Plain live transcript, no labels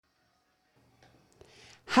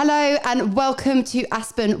Hello and welcome to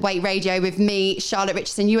Aspen Weight Radio with me, Charlotte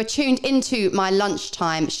Richardson. You are tuned into my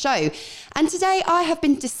lunchtime show. And today I have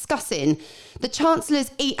been discussing the Chancellor's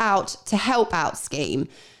Eat Out to Help Out scheme.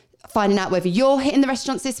 Finding out whether you're hitting the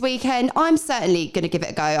restaurants this weekend. I'm certainly going to give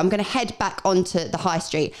it a go. I'm going to head back onto the high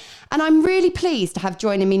street. And I'm really pleased to have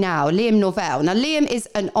joining me now Liam Norvell. Now, Liam is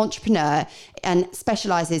an entrepreneur and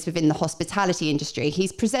specialises within the hospitality industry.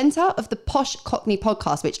 He's presenter of the Posh Cockney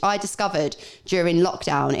podcast, which I discovered during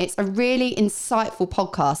lockdown. It's a really insightful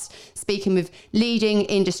podcast, speaking with leading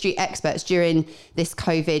industry experts during this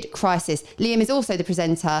COVID crisis. Liam is also the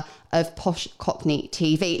presenter of Posh Cockney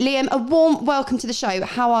TV. Liam, a warm welcome to the show.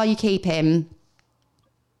 How are you keeping?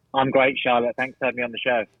 I'm great, Charlotte. Thanks for having me on the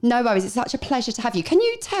show. No worries. It's such a pleasure to have you. Can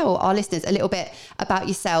you tell our listeners a little bit about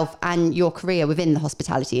yourself and your career within the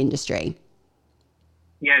hospitality industry?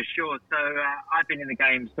 Yeah, sure. So I've been in the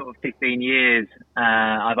game sort of 15 years.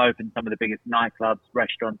 I've opened some of the biggest nightclubs,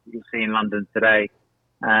 restaurants that you'll see in London today.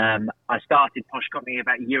 I started Posh Cockney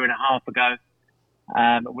about a year and a half ago.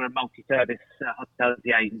 We're a multi-service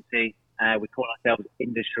hospitality agency. We call ourselves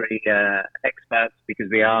industry experts because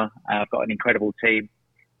we are. I've got an incredible team.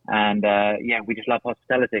 And we just love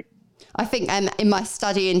hospitality. I think in my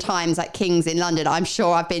studying times at King's in London, I'm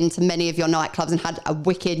sure I've been to many of your nightclubs and had a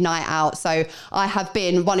wicked night out. So I have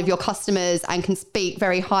been one of your customers and can speak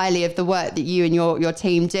very highly of the work that you and your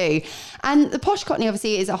team do. And the Posh Cockney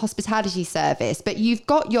obviously is a hospitality service, but you've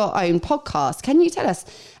got your own podcast. Can you tell us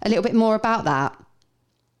a little bit more about that?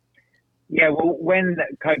 Yeah, well, when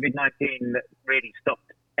COVID-19 really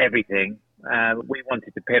stopped everything, we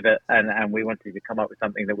wanted to pivot and we wanted to come up with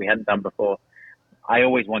something that we hadn't done before. I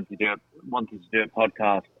always wanted to do a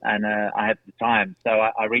podcast, and I had the time. So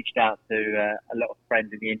I reached out to a lot of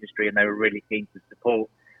friends in the industry, and they were really keen to support.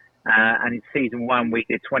 And in season 1, we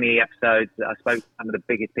did 20 episodes. I spoke to some of the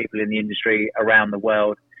biggest people in the industry around the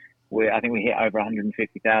world. I think we hit over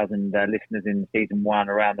 150,000 listeners in season 1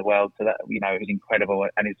 around the world. So that, it was incredible,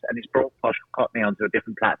 and it's brought Posh Cockney onto a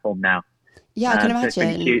different platform now. Yeah, I can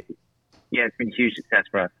imagine. It's been a huge success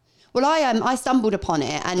for us. Well, I stumbled upon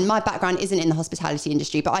it, and my background isn't in the hospitality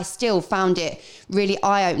industry, but I still found it really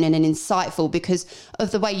eye-opening and insightful because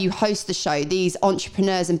of the way you host the show. These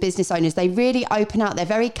entrepreneurs and business owners, they really open up. They're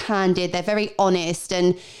very candid. They're very honest.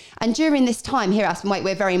 And during this time here at Aspen Weight,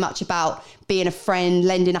 we're very much about being a friend,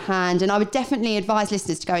 lending a hand. And I would definitely advise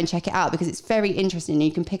listeners to go and check it out because it's very interesting and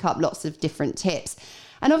you can pick up lots of different tips.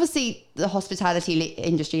 And obviously, the hospitality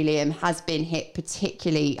industry, Liam, has been hit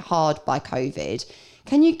particularly hard by COVID.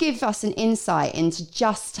 Can you give us an insight into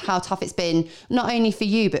just how tough it's been, not only for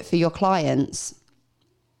you, but for your clients?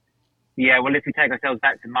 Yeah, well, if we take ourselves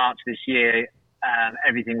back to March this year,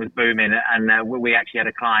 everything was booming. And we actually had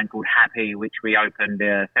a client called Happy, which we opened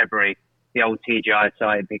February, the old TGI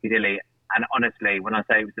site in Piccadilly. And honestly, when I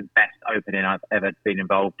say it was the best opening I've ever been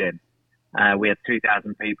involved in, we had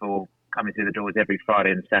 2,000 people coming through the doors every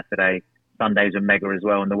Friday and Saturday. Sundays were mega as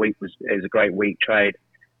well. And it was a great week trade.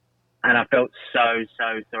 And I felt so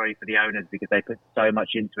sorry for the owners because they put so much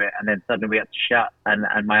into it. And then suddenly we had to shut,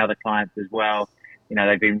 and my other clients as well.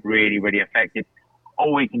 They've been really, really affected.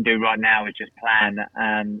 All we can do right now is just plan.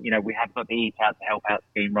 We have got the Eat Out to Help Out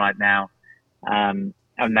scheme right now. And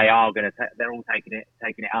they are they're all taking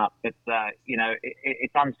it up. But,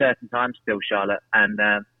 it's uncertain times still, Charlotte. And,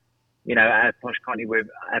 at Posh Cockney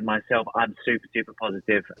and myself, I'm super, super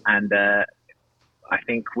positive. And, I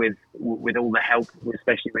think with all the help,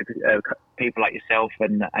 especially with people like yourself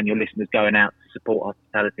and your listeners going out to support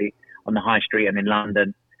hospitality on the high street and in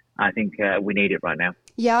London, I think we need it right now.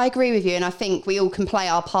 Yeah, I agree with you. And I think we all can play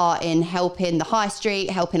our part in helping the high street,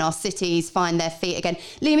 helping our cities find their feet again.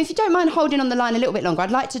 Liam, if you don't mind holding on the line a little bit longer,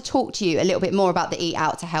 I'd like to talk to you a little bit more about the Eat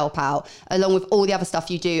Out to Help Out, along with all the other stuff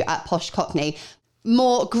you do at Posh Cockney.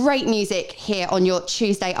 More great music here on your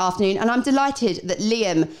Tuesday afternoon. And I'm delighted that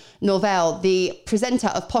Liam Norvell, the presenter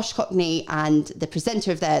of Posh Cockney and the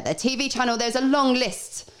presenter of their TV channel, there's a long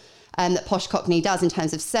list that Posh Cockney does in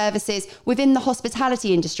terms of services within the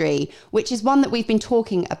hospitality industry, which is one that we've been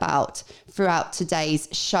talking about throughout today's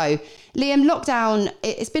show. Liam, lockdown,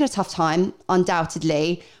 it's been a tough time,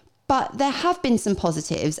 undoubtedly. But there have been some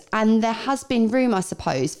positives and there has been room, I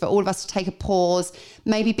suppose, for all of us to take a pause,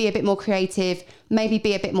 maybe be a bit more creative, maybe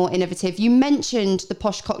be a bit more innovative. You mentioned the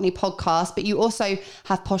Posh Cockney podcast, but you also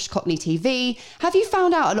have Posh Cockney TV. Have you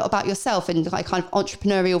found out a lot about yourself and like kind of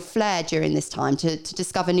entrepreneurial flair during this time to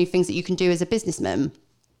discover new things that you can do as a businessman?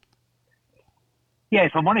 Yeah,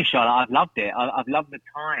 if I'm honest, Charlotte, I've loved it. I've loved the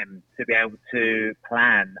time to be able to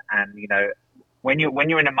plan and, when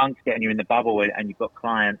you're in amongst it and you're in the bubble and you've got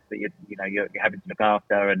clients that you're having to look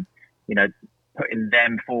after and putting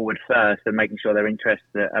them forward first and making sure their interests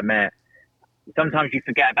are met. Sometimes you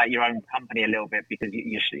forget about your own company a little bit because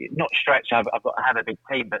you're not stretched. I have a big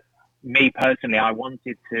team, but me personally, I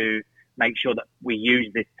wanted to make sure that we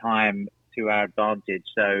use this time to our advantage.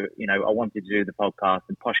 So, I wanted to do the podcast,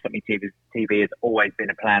 and Posh Company TV has always been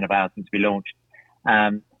a plan of ours since we launched.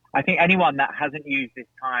 I think anyone that hasn't used this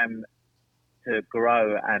time to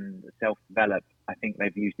grow and self-develop, I think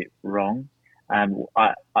they've used it wrong.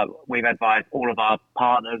 We've advised all of our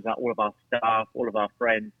partners, all of our staff, all of our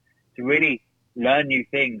friends to really learn new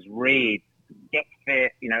things, read, get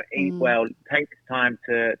fit, eat well, take this time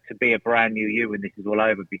to be a brand new you when this is all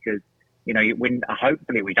over, because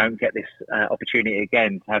hopefully we don't get this opportunity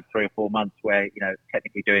again to have 3 or 4 months where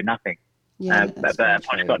technically doing nothing. Yeah, but at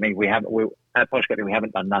Posh Company we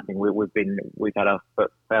haven't done nothing. We've had our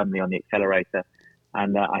foot firmly on the accelerator,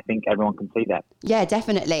 and I think everyone can see that. Yeah,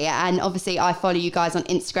 definitely. And obviously I follow you guys on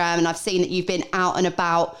Instagram, and I've seen that you've been out and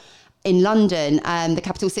about in London, the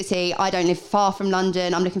capital city. I don't live far from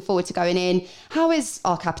London. I'm looking forward to going in. How is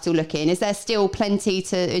our capital looking? Is there still plenty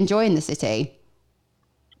to enjoy in the city?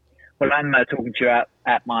 Well, I'm talking to you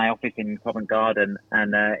at my office in Covent Garden,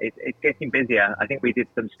 and it's getting busier. I think we did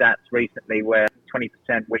some stats recently where 20%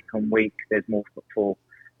 week on week, there's more footfall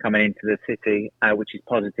coming into the city, which is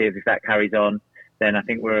positive. If that carries on, then I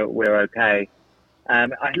think we're okay. I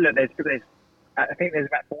think there's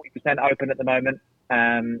about 40% open at the moment.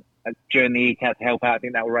 During the Eat Out to Help Out, I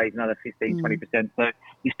think that will raise another 15-20%. So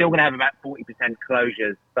you're still going to have about 40%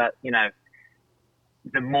 closures, but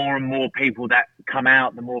the more and more people that come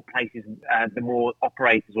out, the more places, the more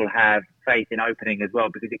operators will have faith in opening as well,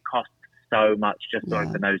 because it costs so much just to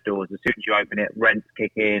open those doors. As soon as you open it, rents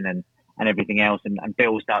kick in and everything else, and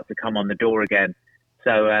bills start to come on the door again.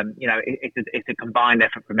 So, it's a combined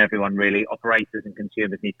effort from everyone, really. Operators and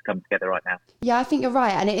consumers need to come together right now. Yeah, I think you're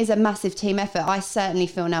right. And it is a massive team effort. I certainly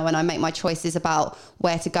feel now when I make my choices about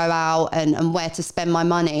where to go out and where to spend my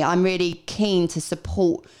money, I'm really keen to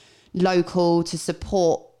support local, to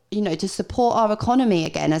support our economy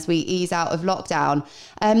again as we ease out of lockdown.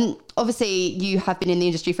 Obviously, you have been in the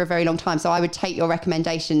industry for a very long time, so I would take your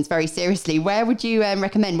recommendations very seriously. Where would you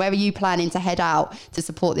recommend? Where are you planning to head out to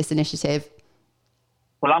support this initiative?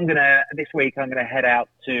 Well, this week I'm gonna head out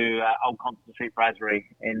to Old Compton Street Brasserie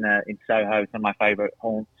in Soho. It's one of my favourite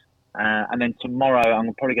haunts. And then tomorrow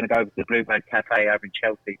I'm probably going to go over to the Bluebird Cafe over in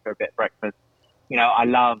Chelsea for a bit of breakfast. I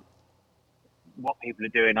love what people are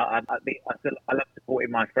doing. I love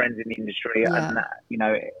supporting my friends in the industry, and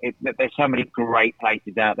there's so many great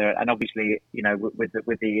places out there. And obviously,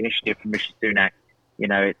 with the initiative from Rishi Sunak,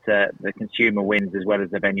 it's the consumer wins as well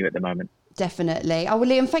as the venue at the moment. Definitely. Oh, well,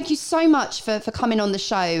 Liam, thank you so much for coming on the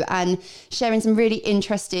show and sharing some really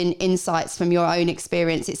interesting insights from your own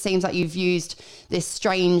experience. It seems like you've used this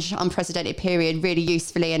strange, unprecedented period really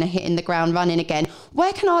usefully and are hitting the ground running again.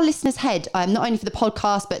 Where can our listeners head, not only for the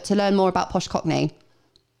podcast, but to learn more about Posh Cockney?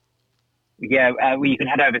 Yeah, you can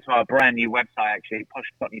head over to our brand new website, actually,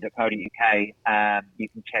 poshcockney.co.uk. You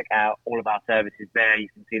can check out all of our services there. You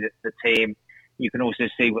can see the team. You can also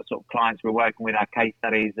see what sort of clients we're working with, our case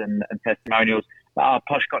studies and testimonials. But our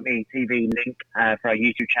Posh Cockney TV link for our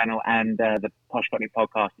YouTube channel and the Posh Cockney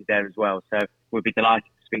podcast is there as well. So we'll be delighted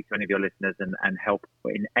to speak to any of your listeners and help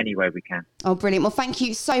in any way we can. Oh, brilliant. Well, thank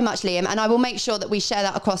you so much, Liam. And I will make sure that we share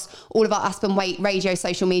that across all of our Aspen Weight Radio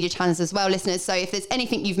social media channels as well, listeners. So if there's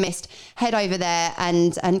anything you've missed, head over there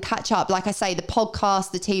and catch up. Like I say, the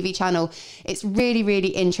podcast, the TV channel, it's really, really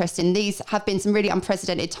interesting. These have been some really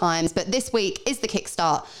unprecedented times, but this week is the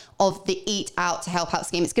kickstart of the Eat Out to Help Out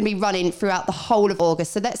scheme. It's going to be running throughout the whole of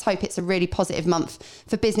August. So let's hope it's a really positive month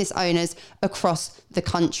for business owners across the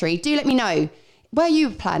country. Do let me know where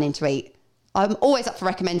you planning to eat. I'm always up for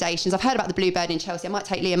recommendations. I've heard about the Bluebird in Chelsea. I might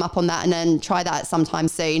take Liam up on that and then try that sometime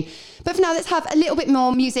soon. But for now, let's have a little bit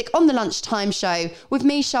more music on the Lunchtime Show with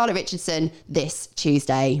me, Charlotte Richardson, this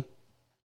Tuesday.